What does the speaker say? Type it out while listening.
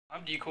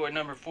Bobby decoy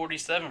number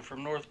 47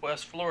 from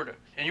Northwest Florida,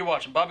 and you're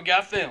watching Bobby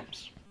Guy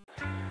Films.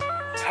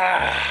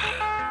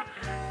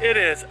 It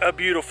is a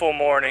beautiful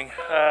morning.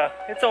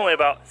 It's only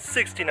about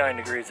 69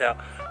 degrees out,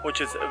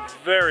 which is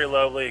very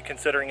lovely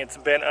considering it's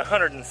been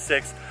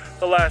 106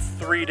 the last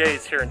 3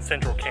 days here in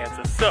central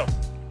Kansas. So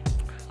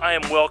I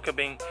am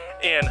welcoming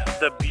in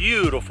the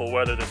beautiful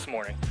weather this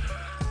morning.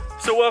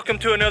 So welcome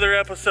to another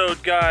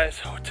episode, guys.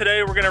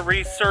 Today we're gonna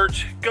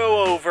research,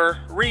 go over,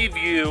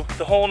 review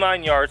the whole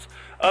 9 yards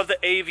of the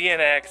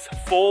Avian X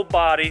full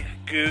body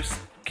Goose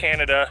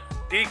Canada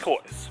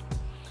decoys.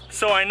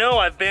 So I know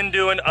I've been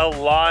doing a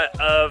lot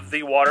of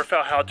the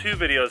waterfowl how-to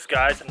videos,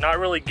 guys. I'm not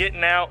really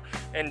getting out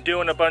and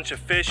doing a bunch of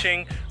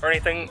fishing or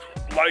anything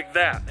like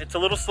that. It's a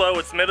little slow,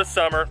 it's mid of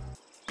summer.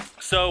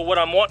 So what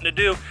I'm wanting to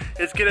do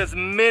is get as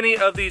many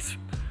of these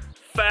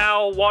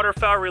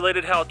waterfowl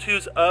related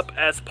how-tos up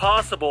as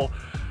possible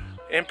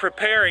in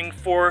preparing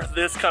for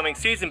this coming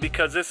season,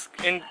 because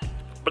in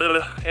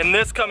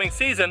this coming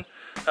season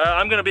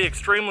I'm going to be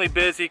extremely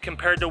busy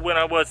compared to when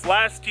I was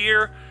last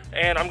year,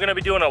 and I'm going to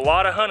be doing a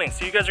lot of hunting.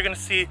 So you guys are going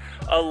to see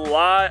a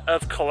lot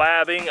of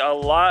collabing, a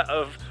lot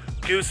of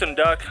goose and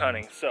duck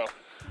hunting. So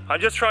I'm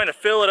just trying to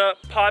fill it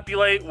up,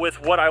 populate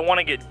with what I want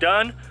to get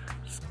done,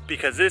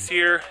 because this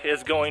year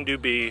is going to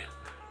be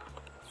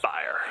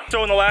fire.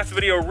 So in the last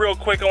video, real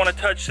quick, I want to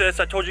touch this.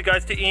 I told you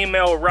guys to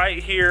email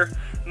right here.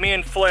 Me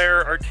and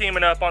Flair are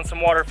teaming up on some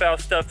waterfowl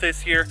stuff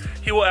this year.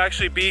 He will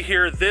actually be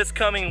here this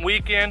coming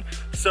weekend,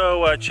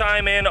 so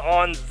chime in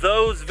on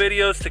those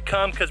videos to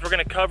come, because we're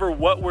going to cover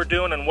what we're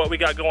doing and what we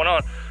got going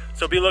on.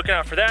 So be looking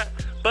out for that.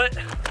 But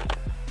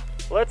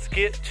let's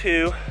get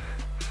to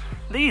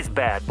these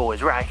bad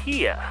boys right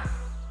here.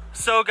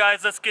 So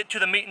guys, let's get to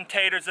the meat and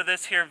taters of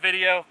this here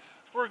video.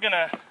 We're going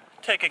to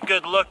take a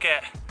good look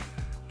at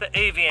the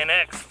Avian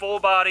X full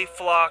body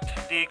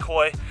flocked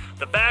decoy.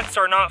 The backs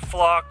are not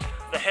flocked,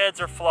 the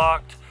heads are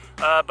flocked,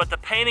 but the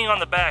painting on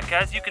the back,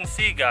 as you can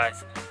see,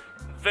 guys,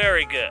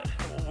 very good.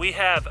 We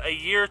have a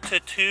year to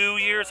 2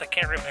 years. I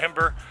can't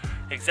remember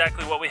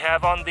exactly what we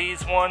have on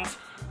these ones,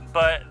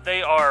 but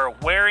they are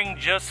wearing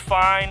just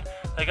fine.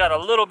 They got a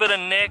little bit of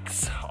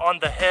nicks on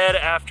the head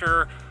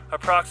after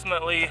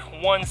approximately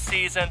 1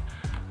 season.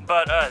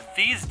 But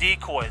these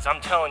decoys,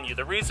 I'm telling you,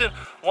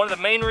 one of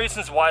the main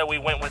reasons why we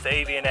went with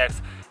Avian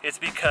X is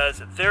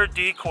because their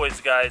decoys,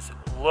 guys,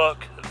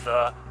 look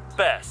the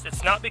best.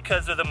 It's not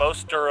because they're the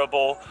most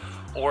durable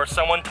or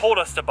someone told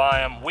us to buy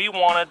them. We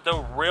wanted the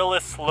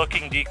realest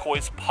looking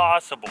decoys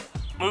possible.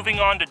 Moving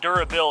on to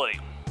durability.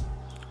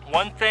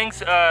 One thing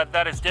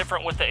that is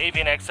different with the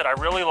Avian X that I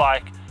really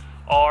like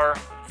are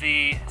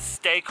the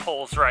stake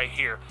holes right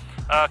here.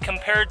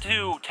 Compared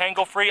to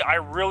tangle-free, I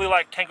really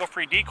like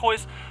tangle-free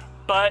decoys,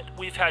 but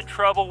we've had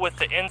trouble with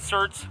the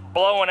inserts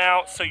blowing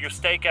out, so your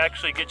stake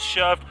actually gets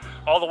shoved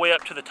all the way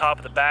up to the top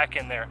of the back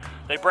in there.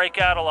 They break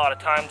out a lot of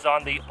times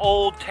on the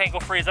old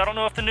tangle-frees. I don't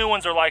know if the new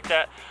ones are like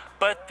that,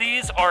 but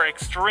these are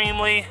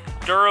extremely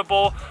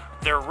durable.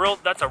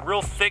 That's a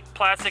real thick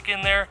plastic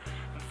in there.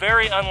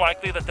 Very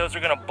unlikely that those are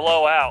gonna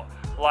blow out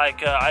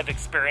like I've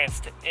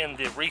experienced in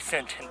the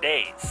recent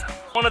days.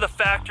 One of the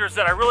factors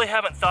that I really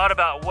haven't thought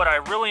about, what I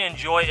really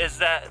enjoy, is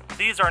that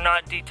these are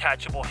not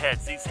detachable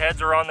heads. These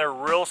heads are on there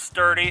real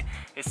sturdy.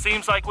 It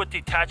seems like with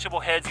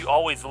detachable heads, you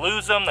always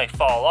lose them, they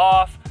fall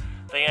off,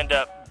 they end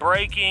up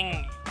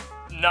breaking,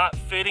 not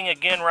fitting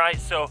again right.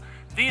 So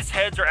these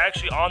heads are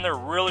actually on there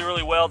really,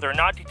 really well. They're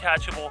not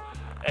detachable,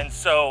 and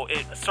so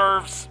it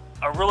serves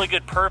a really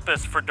good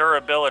purpose for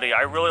durability.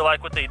 I really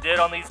like what they did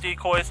on these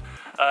decoys.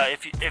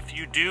 If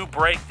you do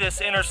break this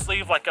inner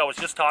sleeve like I was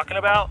just talking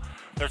about,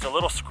 there's a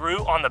little screw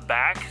on the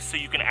back, so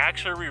you can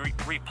actually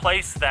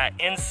replace that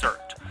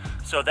insert.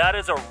 So that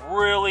is a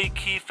really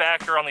key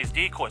factor on these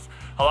decoys.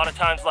 A lot of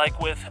times, like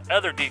with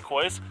other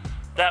decoys,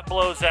 that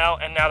blows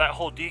out and now that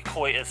whole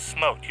decoy is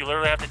smoked. You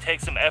literally have to take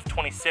some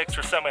F26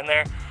 or something in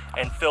there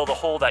and fill the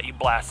hole that you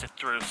blasted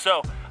through.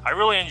 So I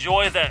really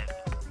enjoy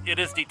that it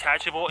is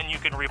detachable and you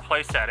can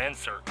replace that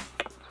insert.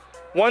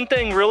 One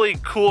thing really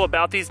cool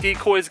about these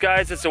decoys,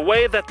 guys, is the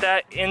way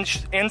that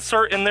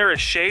insert in there is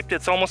shaped.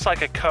 It's almost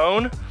like a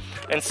cone.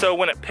 And so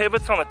when it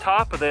pivots on the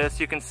top of this,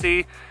 you can see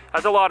it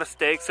has a lot of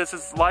stakes. This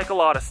is like a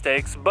lot of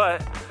stakes,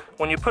 but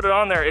when you put it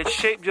on there, it's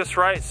shaped just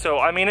right. So,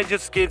 I mean, it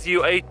just gives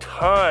you a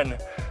ton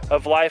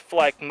of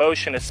lifelike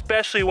motion,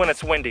 especially when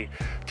it's windy.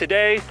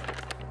 Today,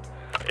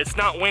 it's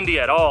not windy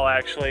at all,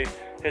 actually.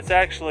 It's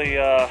actually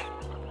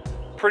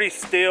pretty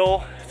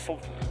still. It's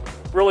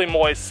really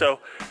moist, so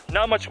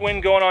not much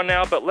wind going on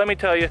now, but let me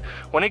tell you,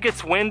 when it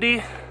gets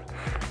windy,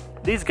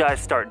 these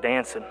guys start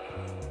dancing.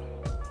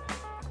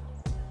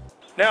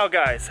 Now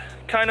guys,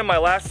 kind of my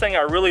last thing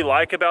I really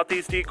like about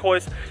these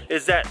decoys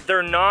is that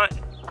they're not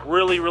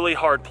really, really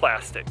hard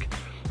plastic.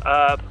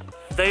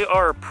 They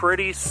are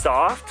pretty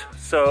soft,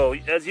 so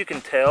as you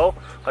can tell,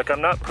 like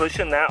I'm not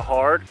pushing that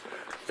hard.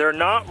 They're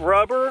not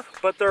rubber,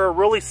 but they're a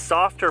really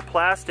softer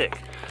plastic.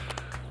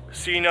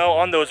 So, you know,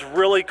 on those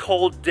really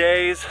cold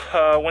days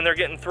when they're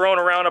getting thrown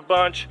around a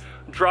bunch,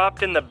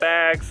 dropped in the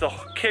bags,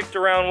 kicked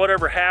around,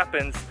 whatever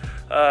happens,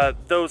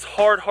 those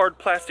hard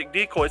plastic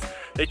decoys,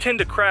 they tend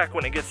to crack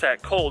when it gets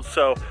that cold.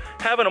 So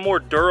having a more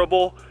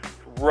durable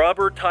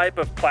rubber type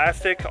of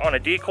plastic on a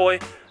decoy,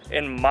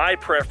 in my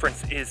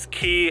preference, is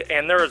key.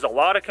 And there is a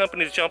lot of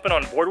companies jumping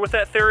on board with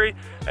that theory,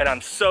 and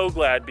I'm so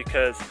glad,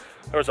 because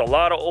there was a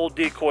lot of old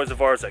decoys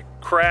of ours that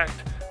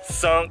cracked,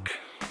 sunk,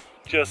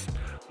 just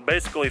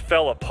basically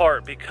fell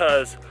apart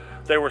because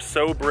they were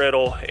so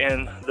brittle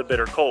in the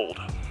bitter cold.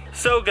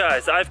 So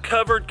guys, I've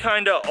covered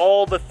kind of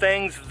all the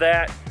things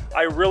that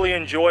I really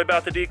enjoy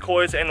about the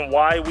decoys and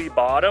why we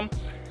bought them.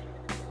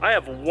 I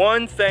have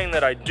one thing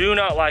that I do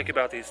not like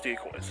about these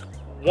decoys.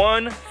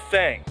 One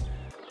thing.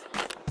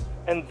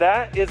 And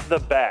that is the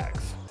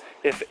bags.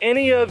 If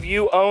any of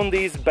you own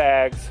these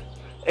bags,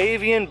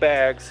 Avian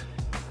bags,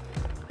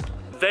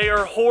 they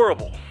are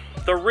horrible.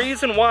 The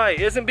reason why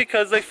isn't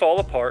because they fall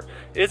apart,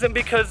 isn't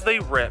because they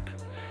rip.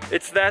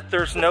 It's that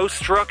there's no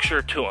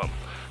structure to them.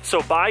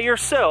 So by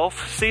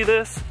yourself, see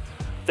this?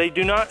 They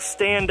do not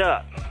stand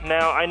up.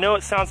 Now, I know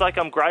it sounds like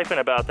I'm griping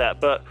about that,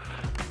 but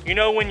you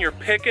know when you're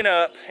picking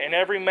up and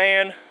every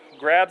man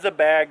grabs a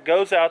bag,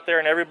 goes out there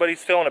and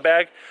everybody's filling a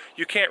bag,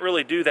 you can't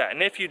really do that.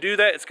 And if you do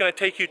that, it's gonna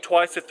take you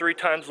 2 to 3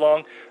 times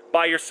long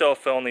by yourself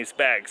filling these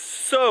bags.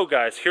 So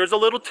guys, here's a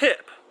little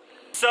tip.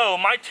 So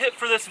my tip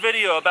for this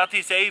video about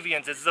these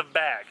Avians is the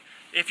bag.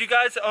 If you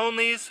guys own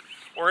these,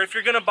 or if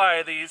you're gonna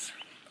buy these,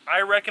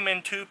 I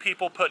recommend 2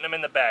 people putting them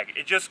in the bag.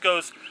 It just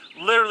goes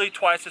literally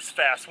twice as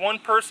fast. One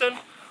person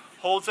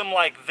holds them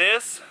like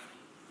this,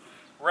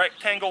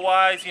 rectangle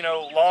wise, you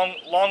know,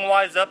 long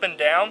wise up and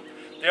down.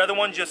 The other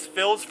one just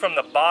fills from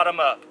the bottom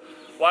up.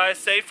 Why I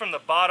say from the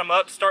bottom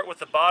up, start with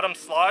the bottom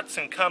slots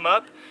and come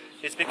up,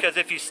 is because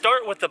if you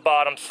start with the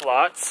bottom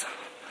slots,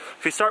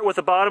 if you start with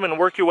the bottom and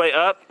work your way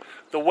up,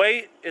 the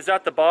weight is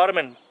at the bottom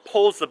and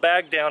pulls the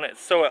bag down,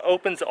 so it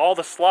opens all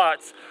the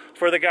slots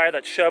for the guy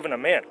that's shoving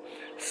them in.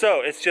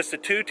 So it's just a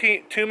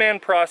two-man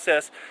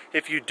process.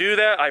 If you do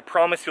that, I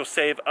promise you'll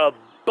save a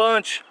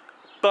bunch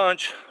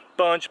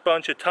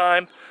of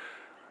time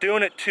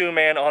doing it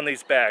 2-man on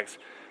these bags.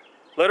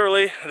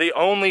 Literally the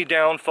only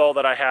downfall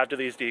that I have to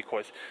these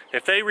decoys.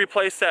 If they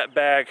replace that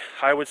bag,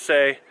 I would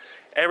say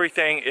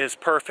everything is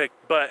perfect.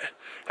 But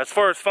as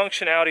far as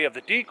functionality of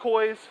the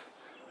decoys,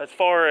 as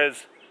far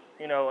as,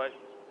 you know,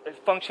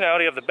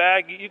 functionality of the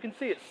bag, you can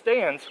see it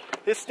stands.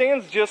 It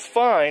stands just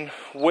fine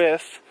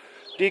with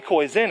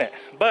decoys in it.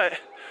 But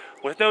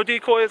with no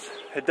decoys,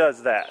 it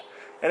does that.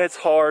 And it's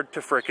hard to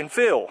frickin'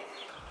 fill.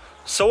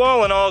 So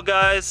all in all,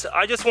 guys,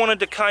 I just wanted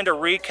to kind of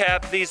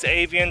recap these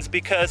Avians,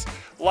 because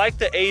like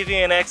the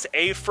Avian X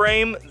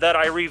A-frame that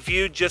I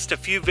reviewed just a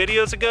few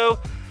videos ago,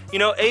 you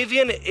know,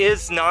 Avian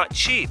is not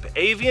cheap.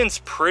 Avian's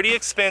pretty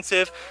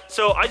expensive,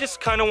 so I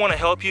just kind of want to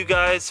help you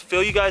guys,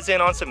 fill you guys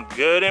in on some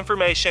good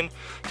information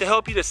to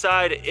help you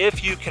decide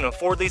if you can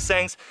afford these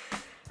things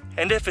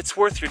and if it's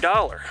worth your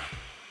dollar.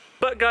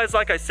 But guys,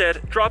 like I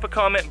said, drop a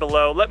comment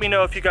below. Let me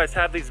know if you guys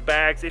have these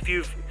bags, if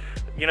you've,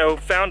 you know,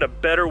 found a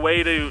better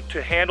way to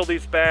handle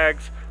these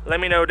bags. Let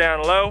me know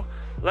down below.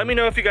 Let me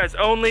know if you guys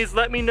own these.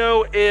 Let me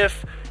know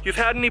if you've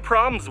had any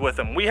problems with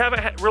them. We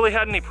haven't really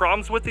had any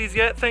problems with these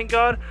yet, thank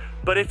God.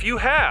 But if you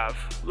have,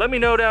 let me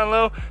know down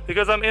below,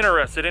 because I'm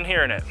interested in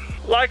hearing it.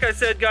 Like I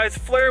said, guys,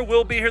 Flair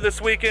will be here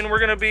this weekend. We're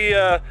gonna be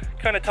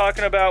kind of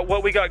talking about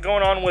what we got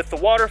going on with the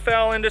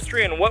waterfowl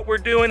industry and what we're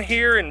doing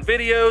here in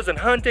videos and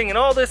hunting and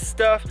all this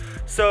stuff.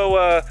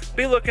 So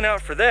be looking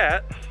out for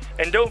that.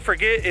 And don't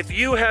forget, if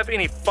you have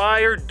any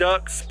fire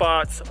duck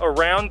spots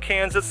around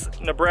Kansas,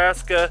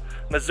 Nebraska,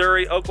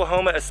 Missouri,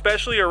 Oklahoma,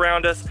 especially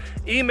around us,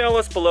 email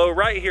us below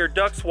right here,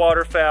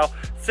 duxwaterfowl.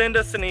 Send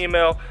us an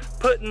email,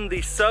 put in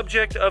the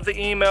subject of the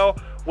email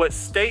what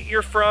state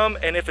you're from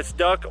and if it's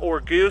duck or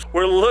goose.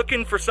 We're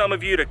looking for some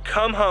of you to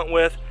come hunt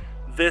with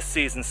this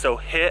season, so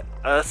hit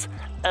us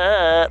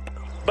up.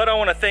 But I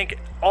want to thank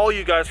all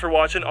you guys for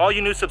watching, all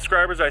you new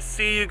subscribers. I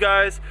see you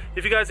guys.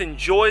 If you guys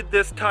enjoyed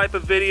this type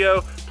of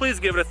video, please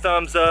give it a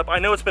thumbs up. I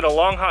know it's been a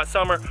long hot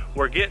summer.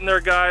 We're getting there,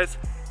 guys.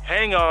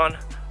 Hang on,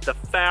 the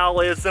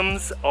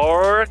foulisms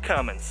are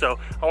coming. So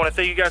I want to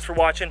thank you guys for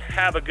watching.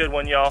 Have a good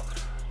one, y'all.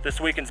 This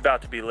weekend's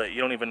about to be lit.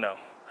 You don't even know.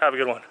 Have a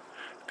good one.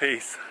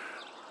 Peace.